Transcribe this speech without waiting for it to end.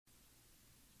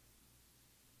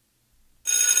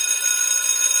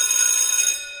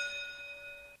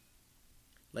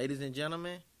Ladies and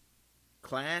gentlemen,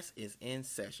 class is in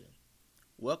session.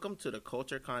 Welcome to the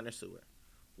Culture Connoisseur,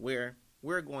 where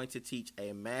we're going to teach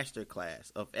a master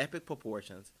class of epic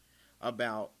proportions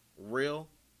about real,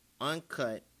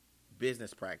 uncut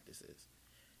business practices.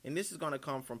 And this is going to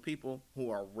come from people who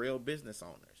are real business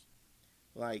owners,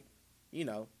 like,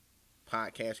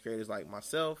 podcast creators like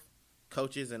myself,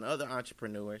 coaches, and other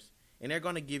entrepreneurs. And they're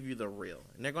going to give you the real.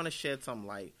 And they're going to shed some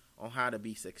light on how to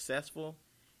be successful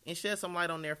and shed some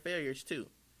light on their failures too.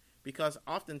 Because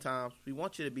oftentimes we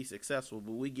want you to be successful,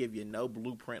 but we give you no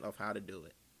blueprint of how to do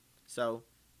it. So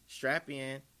strap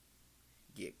in,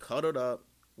 get cuddled up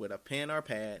with a pen or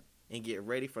pad, and get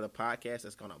ready for the podcast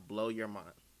that's going to blow your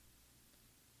mind.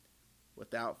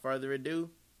 Without further ado,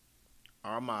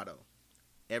 our motto: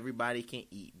 everybody can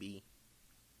eat, B.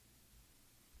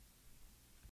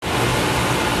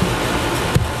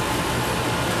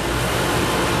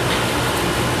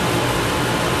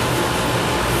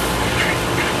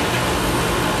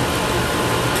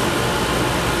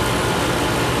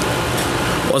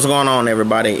 What's going on,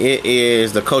 everybody? It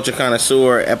is the Culture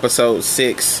Connoisseur, episode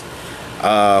 6.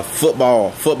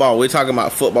 Football. We're talking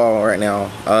about football right now.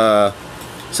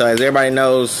 So as everybody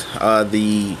knows,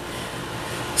 the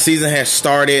season has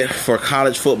started for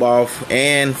college football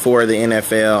and for the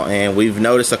NFL, and we've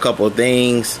noticed a couple of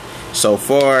things so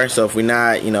far. So if we're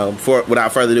not,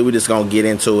 without further ado, we're just gonna get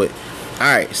into it.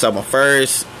 All right. So my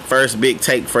first big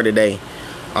take for today.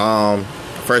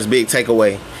 First big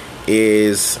takeaway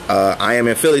is I am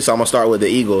in Philly, so I'm gonna start with the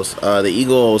Eagles. The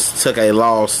Eagles took a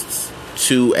loss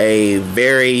to a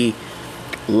very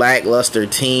lackluster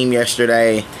team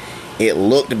yesterday. It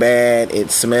looked bad,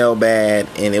 it smelled bad,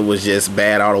 and it was just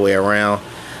bad all the way around.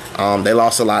 They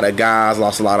lost a lot of guys,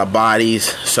 lost a lot of bodies.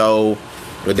 So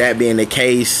with that being the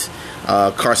case,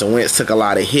 Carson Wentz took a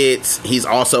lot of hits. He's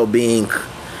also being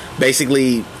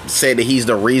basically said that he's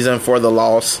the reason for the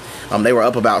loss. They were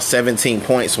up about 17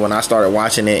 points when I started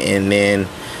watching it, and then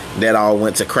that all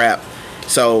went to crap.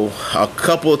 So a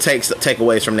couple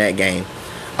takeaways from that game.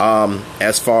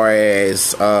 As far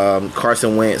as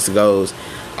Carson Wentz goes,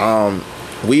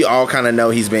 we all kind of know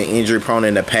he's been injury prone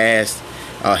in the past.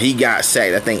 He got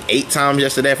sacked, I think, 8 times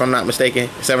yesterday, if I'm not mistaken,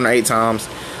 7 or 8 times.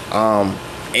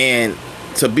 And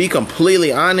to be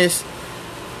completely honest,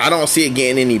 I don't see it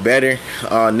getting any better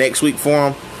next week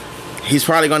for him. He's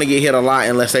probably going to get hit a lot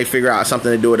unless they figure out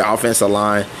something to do with the offensive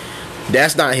line.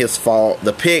 That's not his fault.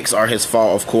 The picks are his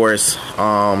fault, of course,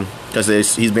 because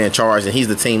he's being charged and he's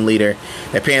the team leader.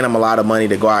 They're paying him a lot of money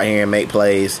to go out here and make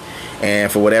plays,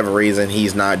 and for whatever reason,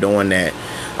 he's not doing that.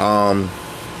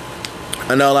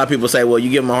 I know a lot of people say, well,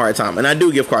 you give him a hard time, and I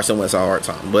do give Carson Wentz a hard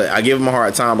time, but I give him a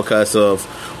hard time because of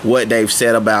what they've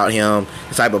said about him,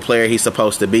 the type of player he's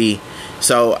supposed to be.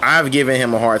 So I've given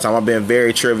him a hard time. I've been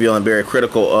very trivial and very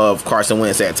critical of Carson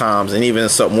Wentz at times, and even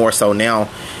more so now.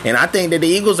 And I think that the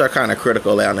Eagles are kind of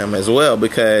critical of him as well,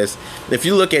 because if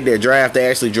you look at their draft, they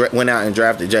actually went out and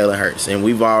drafted Jalen Hurts, and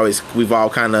we've all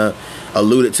kind of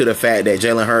alluded to the fact that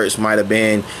Jalen Hurts might have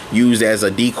been used as a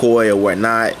decoy or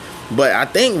whatnot. But I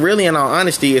think really, in all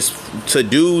honesty, has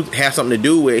something to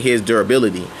do with his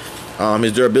durability.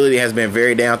 His durability has been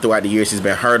very down throughout the years. He's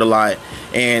been hurt a lot.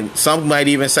 And some might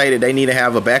even say that they need to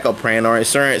have a backup plan or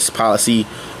insurance policy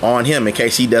on him in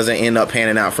case he doesn't end up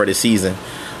panning out for the season.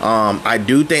 I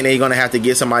do think they're going to have to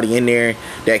get somebody in there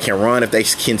that can run if they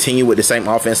continue with the same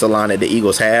offensive line that the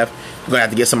Eagles have. They're going to have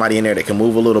to get somebody in there that can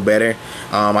move a little better.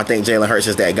 I think Jalen Hurts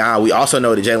is that guy. We also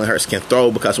know that Jalen Hurts can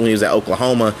throw because when he was at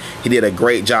Oklahoma, he did a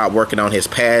great job working on his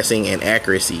passing and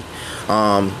accuracy.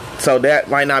 So that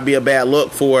might not be a bad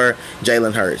look for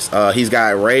Jalen Hurts. He's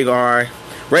got Rhaegar.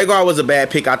 Rhaegar was a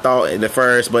bad pick, I thought, at the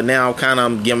first, but now kind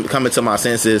of coming to my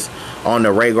senses on the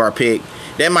Rhaegar pick.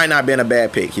 That might not have been a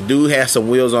bad pick. He do have some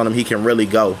wheels on him. He can really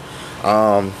go.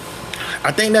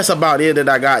 I think that's about it that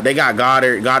I got. They got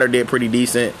Goddard. Goddard did pretty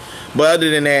decent. But other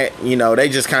than that, they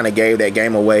just kind of gave that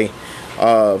game away.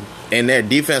 And their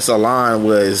defensive line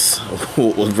was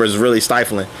really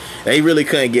stifling. They really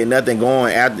couldn't get nothing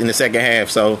going in the second half.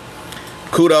 So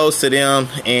kudos to them.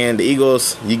 And the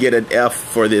Eagles, you get an F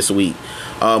for this week.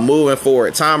 Moving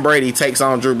forward, Tom Brady takes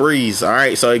on Drew Brees. All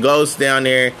right, so he goes down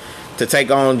there to take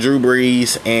on Drew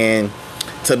Brees. And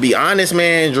to be honest,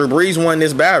 man, Drew Brees won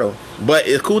this battle. But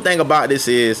the cool thing about this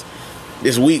is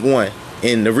it's week 1.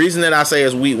 And the reason that I say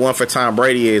it's week 1 for Tom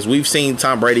Brady is we've seen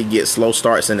Tom Brady get slow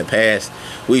starts in the past.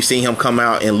 We've seen him come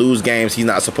out and lose games he's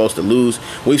not supposed to lose.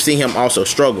 We've seen him also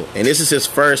struggle. And this is his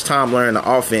first time learning the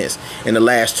offense in the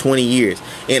last 20 years.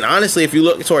 And honestly, if you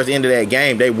look towards the end of that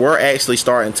game, they were actually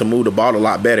starting to move the ball a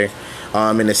lot better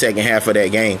in the second half of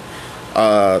that game.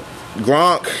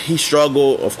 Gronk, he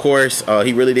struggled, of course.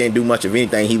 He really didn't do much of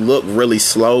anything. He looked really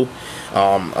slow,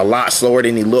 a lot slower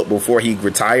than he looked before he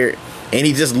retired. And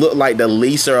he just looked like the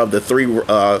leaser of the 3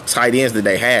 tight ends that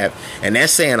they have. And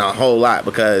that's saying a whole lot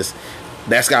because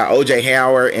that's got O.J.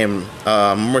 Howard and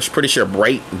I'm pretty sure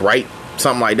Bright,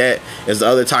 something like that, is the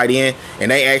other tight end. And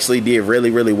they actually did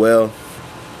really, really well.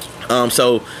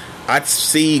 So I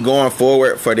see going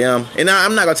forward for them. And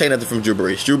I'm not going to take nothing from Drew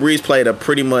Brees. Drew Brees played a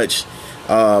pretty much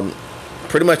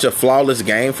a flawless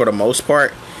game for the most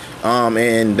part.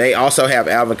 And they also have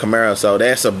Alvin Kamara, so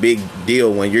that's a big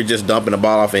deal when you're just dumping the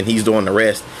ball off and he's doing the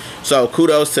rest. So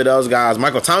kudos to those guys.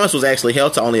 Michael Thomas was actually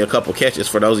held to only a couple catches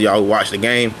for those of y'all who watched the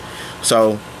game.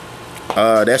 So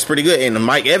that's pretty good. And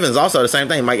Mike Evans also the same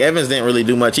thing. Mike Evans didn't really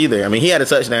do much either. I mean, he had a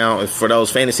touchdown for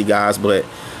those fantasy guys, but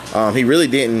he really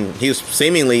didn't. He was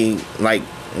seemingly like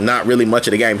not really much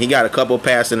of the game. He got a couple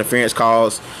pass interference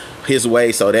calls his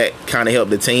way, so that kind of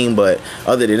helped the team, but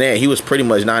other than that, he was pretty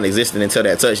much non-existent until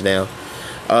that touchdown.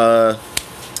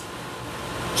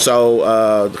 So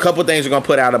a couple things we're gonna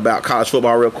put out about college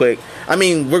football real quick. I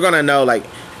mean, we're gonna know, like,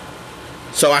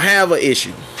 so I have an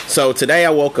issue. So today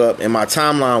I woke up and my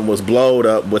timeline was blowed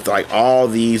up with like all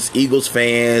these Eagles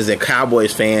fans and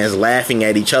Cowboys fans laughing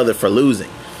at each other for losing.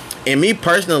 And me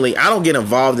personally, I don't get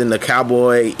involved in the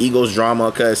Cowboy Eagles drama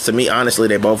because to me, honestly,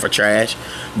 they both are trash.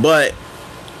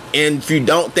 And if you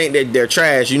don't think that they're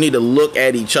trash, you need to look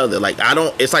at each other. Like,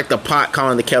 it's like the pot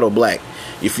calling the kettle black.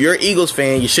 If you're an Eagles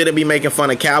fan, you shouldn't be making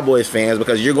fun of Cowboys fans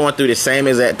because you're going through the same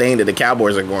exact thing that the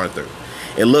Cowboys are going through.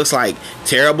 It looks like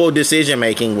terrible decision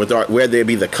making, whether it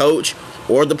be the coach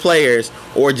or the players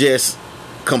or just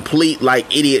complete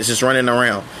like idiots just running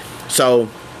around. So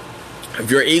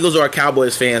if you're Eagles or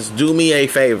Cowboys fans, do me a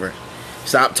favor.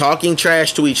 Stop talking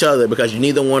trash to each other because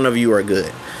neither one of you are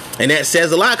good. And that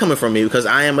says a lot coming from me because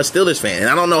I am a Steelers fan. And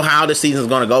I don't know how the season's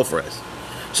going to go for us.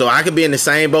 So I could be in the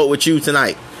same boat with you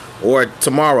tonight or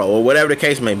tomorrow or whatever the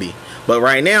case may be. But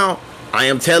right now, I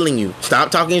am telling you,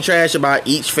 stop talking trash about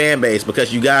each fan base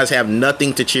because you guys have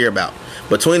nothing to cheer about.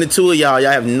 Between the two of y'all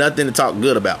have nothing to talk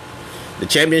good about. The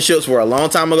championships were a long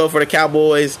time ago for the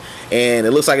Cowboys, and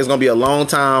it looks like it's going to be a long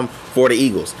time for the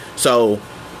Eagles. So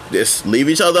just leave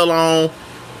each other alone.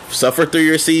 Suffer through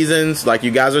your seasons like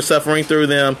you guys are suffering through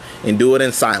them, and do it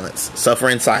in silence. Suffer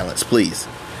in silence, please.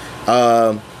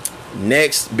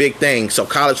 Next big thing. So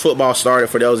college football started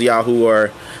for those of y'all who are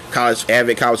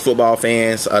avid college football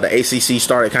fans. The ACC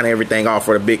started kind of everything off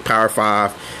for the big Power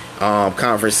 5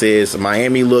 conferences.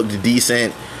 Miami looked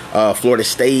decent. Florida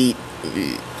State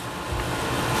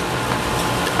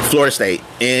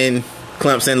and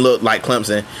Clemson looked like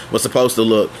Clemson was supposed to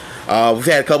look. We've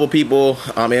had a couple people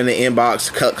in the inbox,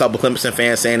 a couple Clemson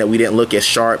fans saying that we didn't look as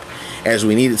sharp as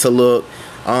we needed to look.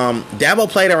 Dabo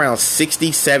played around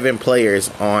 67 players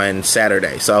on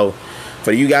Saturday. So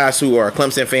for you guys who are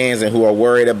Clemson fans and who are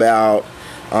worried about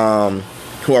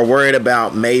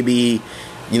maybe,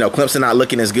 Clemson not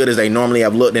looking as good as they normally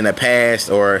have looked in the past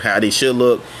or how they should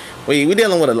look, we're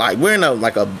dealing with we're in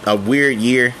a weird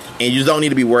year, and you just don't need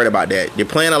to be worried about that. You're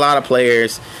playing a lot of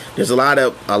players. There's a lot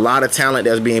of talent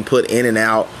that's being put in and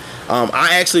out.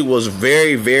 I actually was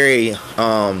very, very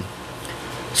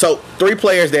so 3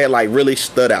 players that really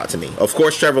stood out to me. Of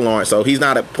course, Trevor Lawrence. So he's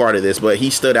not a part of this, but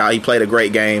he stood out. He played a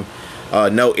great game.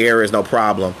 No errors, no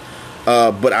problem.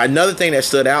 But another thing that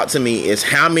stood out to me is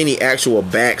how many actual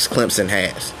backs Clemson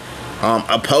has.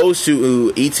 Opposed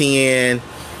to Etienne,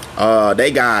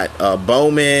 they got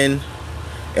Bowman.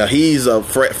 He's a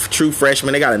true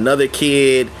freshman. They got another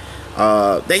kid.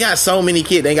 They got so many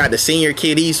kids. They got the senior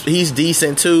kid. He's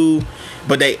decent too.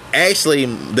 But the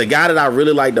guy that I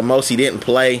really liked the most, he didn't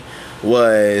play,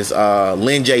 was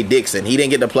Lynn J. Dixon. He didn't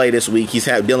get to play this week. He's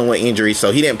dealing with injuries,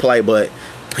 so he didn't play. But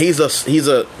he's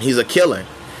a killer.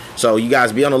 So you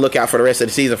guys be on the lookout for the rest of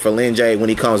the season for Lynn J. When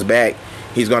he comes back,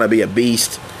 he's going to be a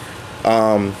beast.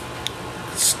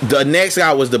 The next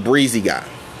guy was the Breezy guy.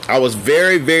 I was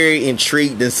very, very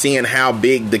intrigued in seeing how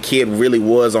big the kid really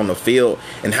was on the field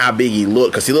and how big he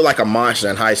looked, because he looked like a monster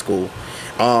in high school.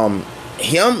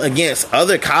 Him against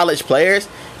other college players,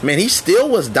 man, he still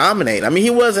was dominating. I mean, he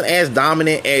wasn't as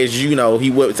dominant as he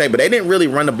would say, but they didn't really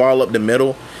run the ball up the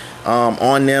middle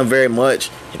on them very much.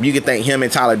 You can thank him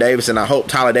and Tyler Davis, and I hope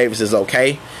Tyler Davis is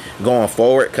okay going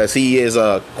forward, because he is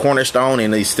a cornerstone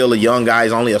and he's still a young guy.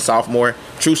 He's only a sophomore,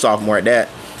 true sophomore at that.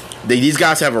 These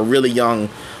guys have a really young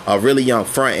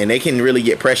front, and they can really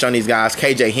get pressure on these guys.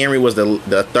 KJ Henry was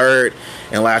the third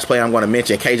and last player I'm going to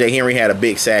mention. KJ Henry had a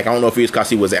big sack. I don't know if it was because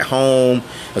he was at home,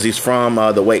 because he's from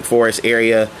the Wake Forest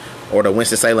area or the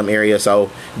Winston-Salem area. So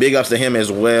big ups to him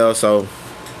as well. So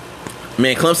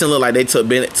Man, Clemson looked like they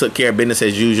took care of business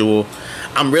as usual.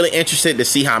 I'm really interested to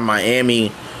see how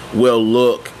Miami will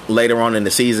look later on in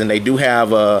the season. They do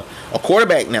have a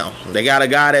quarterback now. They got a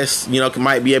guy that's,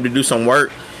 might be able to do some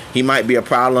work. He might be a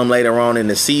problem later on in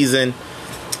the season.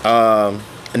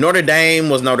 Notre Dame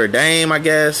was Notre Dame, I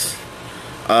guess.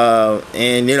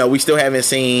 And, we still haven't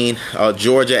seen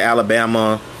Georgia,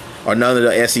 Alabama, or none of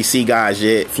the SEC guys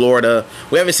yet. Florida.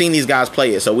 We haven't seen these guys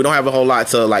play it, so we don't have a whole lot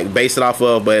to, base it off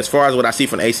of. But as far as what I see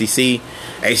from ACC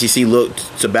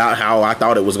looked about how I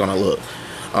thought it was going to look.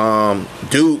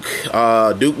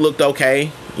 Duke looked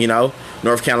okay.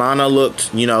 North Carolina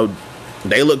looked,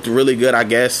 they looked really good, I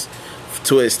guess,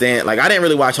 to an extent. I didn't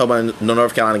really watch a whole bunch of the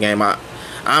North Carolina game.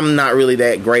 I'm not really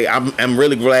that great. I'm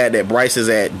really glad that Bryce is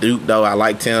at Duke, though. I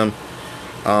liked him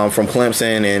from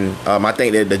Clemson, and I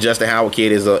think that the Justin Howard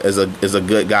kid is a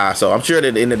good guy. So I'm sure that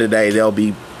at the end of the day they'll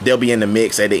be in the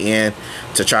mix at the end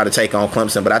to try to take on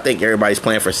Clemson. But I think everybody's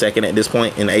playing for second at this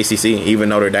point in the ACC, even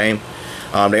Notre Dame.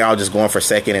 They all just going for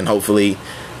second, and hopefully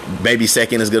maybe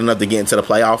second is good enough to get into the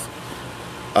playoff.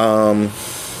 I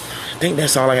think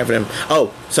that's all I have for them.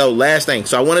 Oh, so last thing.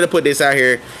 So I wanted to put this out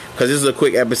here because this is a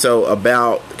quick episode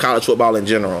about college football in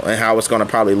general and how it's going to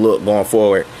probably look going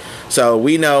forward. So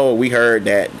we heard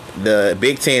that the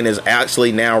Big Ten is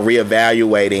actually now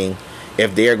reevaluating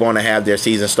if they're going to have their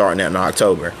season starting in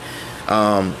October.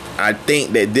 I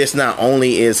think that this not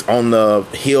only is on the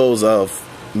heels of,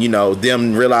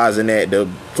 them realizing that the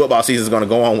football season is going to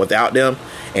go on without them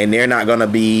and they're not going to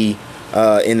be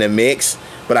in the mix,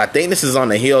 but I think this is on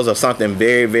the heels of something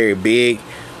very, very big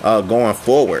going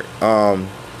forward.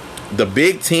 The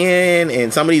Big Ten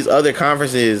and some of these other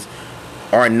conferences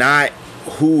are not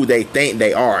who they think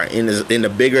they are in the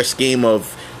bigger scheme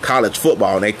of college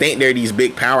football. And they think they're these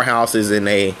big powerhouses and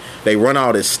they run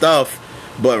all this stuff,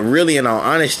 but really, in all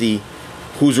honesty,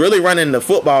 who's really running the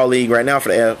football league right now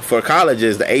for college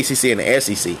is the ACC and the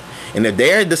SEC. And if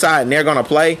they're deciding they're going to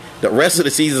play, the rest of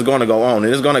the season is going to go on.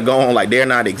 And it's going to go on like they're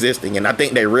not existing. And I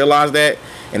think they realize that,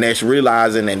 and they're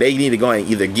realizing that they need to go and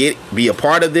either be a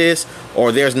part of this,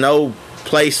 or there's no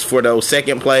place for those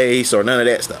second place or none of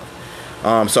that stuff.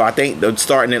 So I think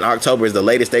starting in October is the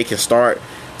latest they can start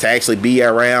to actually be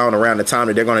around the time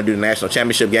that they're going to do the national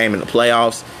championship game and the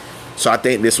playoffs. So I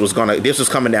think this was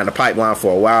coming down the pipeline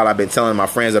for a while. I've been telling my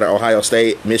friends that are Ohio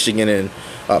State, Michigan, and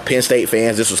Penn State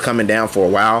fans this was coming down for a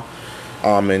while.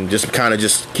 And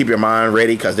just keep your mind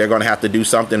ready, because they're going to have to do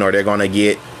something or they're going to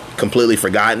get completely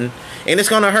forgotten. And it's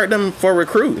going to hurt them for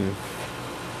recruiting.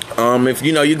 If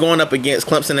you're going up against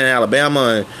Clemson and Alabama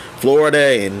and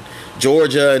Florida and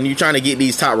Georgia, and you're trying to get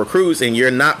these top recruits, and you're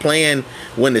not playing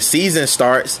when the season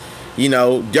starts,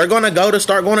 they're going to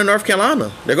start going to North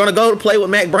Carolina. They're going to go to play with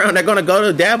Mac Brown. They're going to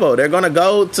go to Dabo. They're going to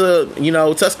go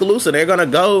to, Tuscaloosa. They're going to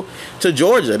go to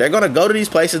Georgia. They're going to go to these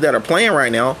places that are playing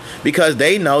right now because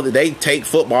they know that they take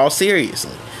football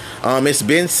seriously. It's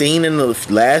been seen in the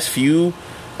last few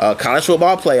college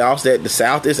football playoffs that the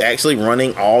South is actually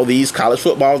running all these college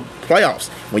football playoffs.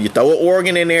 When you throw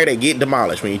Oregon in there, they get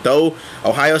demolished. When you throw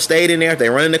Ohio State in there, if they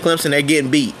run into Clemson, they're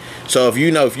getting beat. So if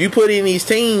you put in these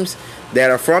teams that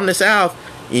are from the South,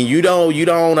 and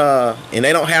and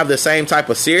they don't have the same type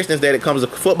of seriousness that it comes to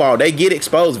football, they get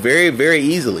exposed very, very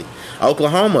easily.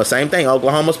 Oklahoma, same thing.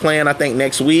 Oklahoma's playing, I think,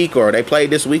 next week, or they played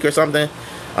this week or something.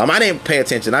 I didn't pay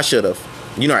attention. I should have.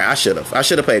 I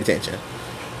should have paid attention.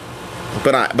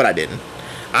 But I didn't.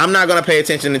 I'm not going to pay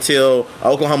attention until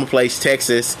Oklahoma plays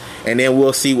Texas, and then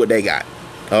we'll see what they got.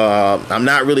 I'm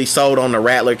not really sold on the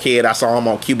Rattler kid. I saw him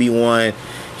on QB1.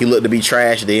 He looked to be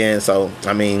trash then. So,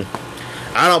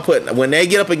 when they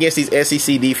get up against these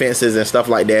SEC defenses and stuff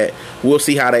like that, we'll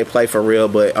see how they play for real.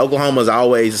 But Oklahoma's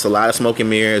always just a lot of smoke and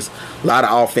mirrors, a lot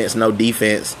of offense, no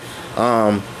defense.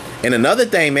 And another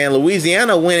thing, man,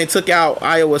 Louisiana went and took out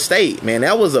Iowa State. Man,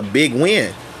 that was a big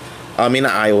win. Not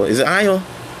Iowa. Is it Iowa?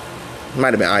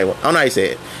 Might have been Iowa. I don't know how you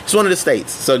say it. It's one of the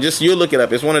states. So you look it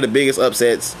up. It's one of the biggest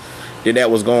upsets that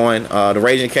was going. The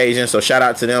Raging Cajuns. So shout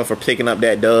out to them for picking up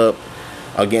that dub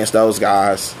against those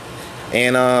guys.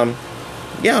 And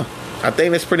I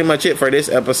think that's pretty much it for this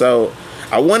episode.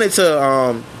 I wanted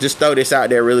to just throw this out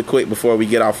there really quick before we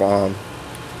get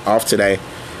off today.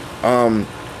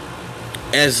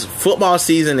 As football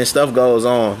season and stuff goes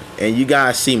on, and you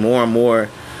guys see more and more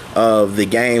of the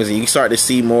games, and you start to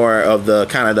see more of the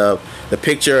kind of the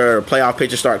picture, playoff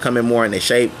picture start coming more into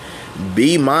shape,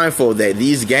 be mindful that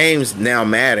these games now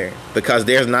matter, because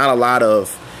there's not a lot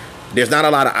of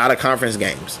out of conference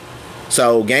games.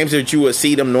 So games that you would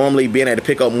see them normally being able to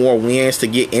pick up more wins to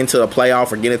get into a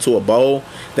playoff or get into a bowl,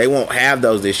 they won't have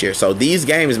those this year. So these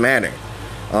games matter.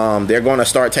 They're going to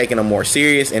start taking them more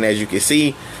serious, and as you can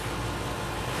see,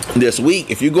 this week,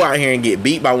 if you go out here and get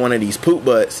beat by one of these poop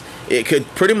butts, it could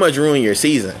pretty much ruin your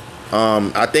season.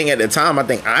 I think at the time, I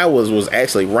think Iowa State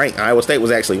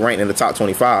was actually ranked in the top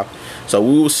 25. So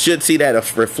we should see that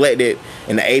reflected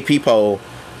in the AP poll,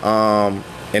 and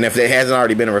if it hasn't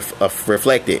already been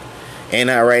reflected. And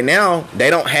right now, they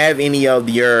don't have any of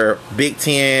your Big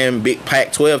 10, Big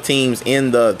Pac-12 teams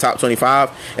in the top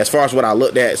 25. As far as what I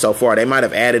looked at so far, they might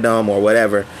have added them or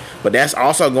whatever. But that's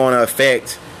also going to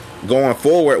affect going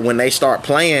forward when they start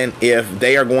playing, if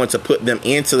they are going to put them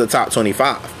into the top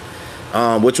 25,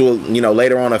 which will,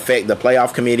 later on affect the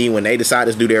playoff committee when they decide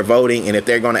to do their voting, and if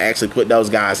they're going to actually put those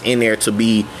guys in there to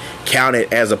be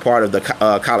counted as a part of the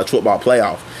college football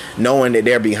playoff, knowing that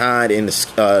they're behind in the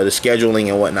scheduling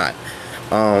and whatnot.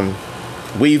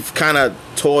 We've kind of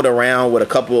toyed around with a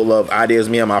couple of ideas,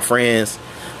 me and my friends,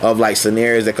 of like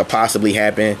scenarios that could possibly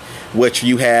happen, which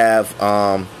you have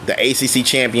the ACC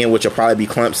champion, which will probably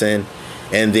be Clemson,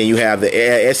 and then you have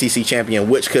the SEC champion,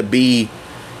 which could be,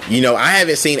 I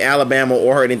haven't seen Alabama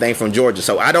or heard anything from Georgia,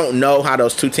 so I don't know how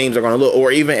those two teams are going to look,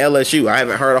 or even LSU. I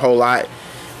haven't heard a whole lot.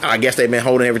 I guess they've been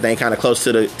holding everything kind of close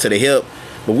to the hip,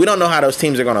 but we don't know how those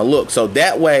teams are going to look. So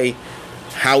that way,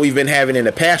 how we've been having in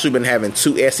the past, we've been having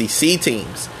two SEC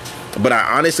teams. But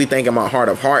I honestly think in my heart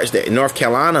of hearts that North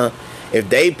Carolina, if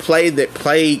they play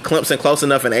Clemson close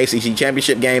enough in the ACC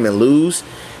championship game and lose,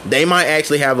 they might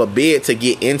actually have a bid to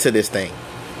get into this thing,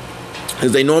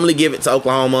 because they normally give it to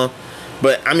Oklahoma.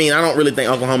 But I don't really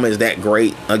think Oklahoma is that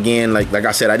great. Again, like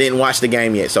I said, I didn't watch the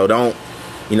game yet, so don't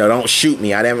shoot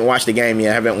me. I haven't watched the game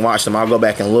yet. I haven't watched them. I'll go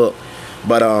back and look.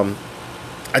 But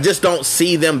I just don't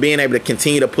see them being able to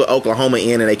continue to put Oklahoma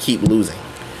in, and they keep losing.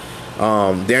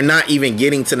 They're not even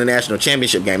getting to the national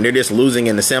championship game. They're just losing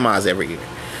in the semis every year.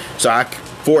 So I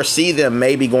foresee them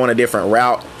maybe going a different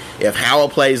route. If Howell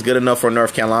plays good enough for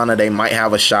North Carolina, they might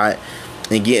have a shot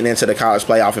in getting into the college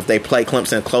playoff if they play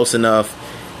Clemson close enough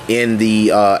in the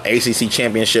ACC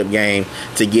championship game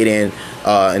to get in.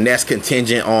 And that's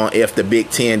contingent on if the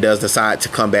Big Ten does decide to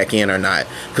come back in or not.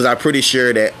 Because I'm pretty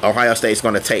sure that Ohio State's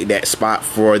going to take that spot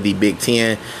for the Big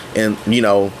Ten. And,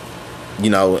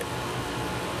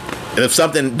 if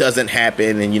something doesn't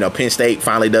happen and, Penn State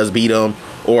finally does beat them,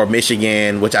 or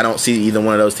Michigan, which I don't see either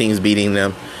one of those teams beating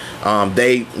them,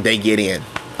 they get in.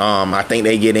 I think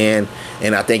they get in,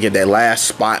 and I think if that last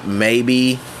spot,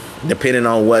 maybe, depending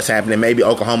on what's happening, maybe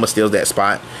Oklahoma steals that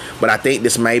spot. But I think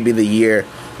this may be the year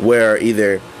where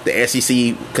either the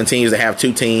SEC continues to have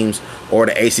two teams, or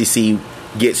the ACC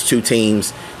gets two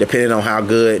teams, depending on how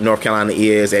good North Carolina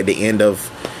is at the end of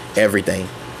everything.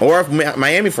 Or if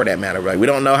Miami, for that matter. Right? We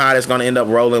don't know how that's going to end up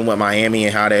rolling with Miami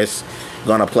and how that's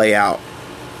going to play out.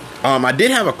 I did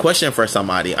have a question for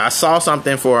somebody. I saw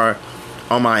something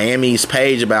on Miami's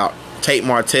page about Tate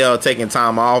Martell taking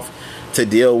time off to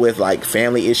deal with like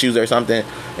family issues or something.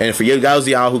 And for you guys,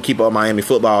 y'all who keep up Miami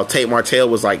football, Tate Martell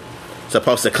was like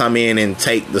supposed to come in and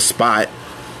take the spot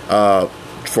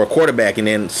for quarterback, and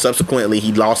then subsequently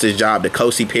he lost his job to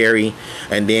Kosi Perry,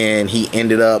 and then he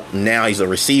ended up, now he's a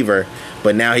receiver,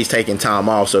 but now he's taking time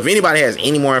off. So if anybody has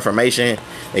any more information,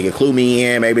 they can clue me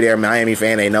in. Maybe they're a Miami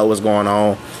fan, they know what's going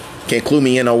on, can clue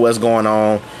me in on what's going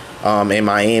on in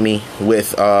Miami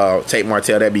with Tate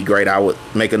Martell. That'd be great. I would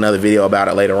make another video about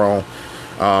it later on.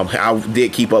 I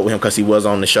did keep up with him because he was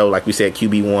on the show, like we said,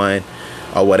 QB1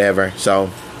 or whatever. So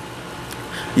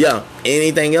yeah,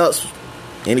 anything else?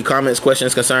 Any comments,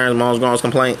 questions, concerns, moans, groans,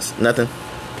 complaints? Nothing?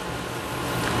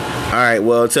 All right,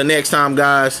 well, till next time,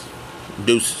 guys.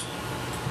 Deuces.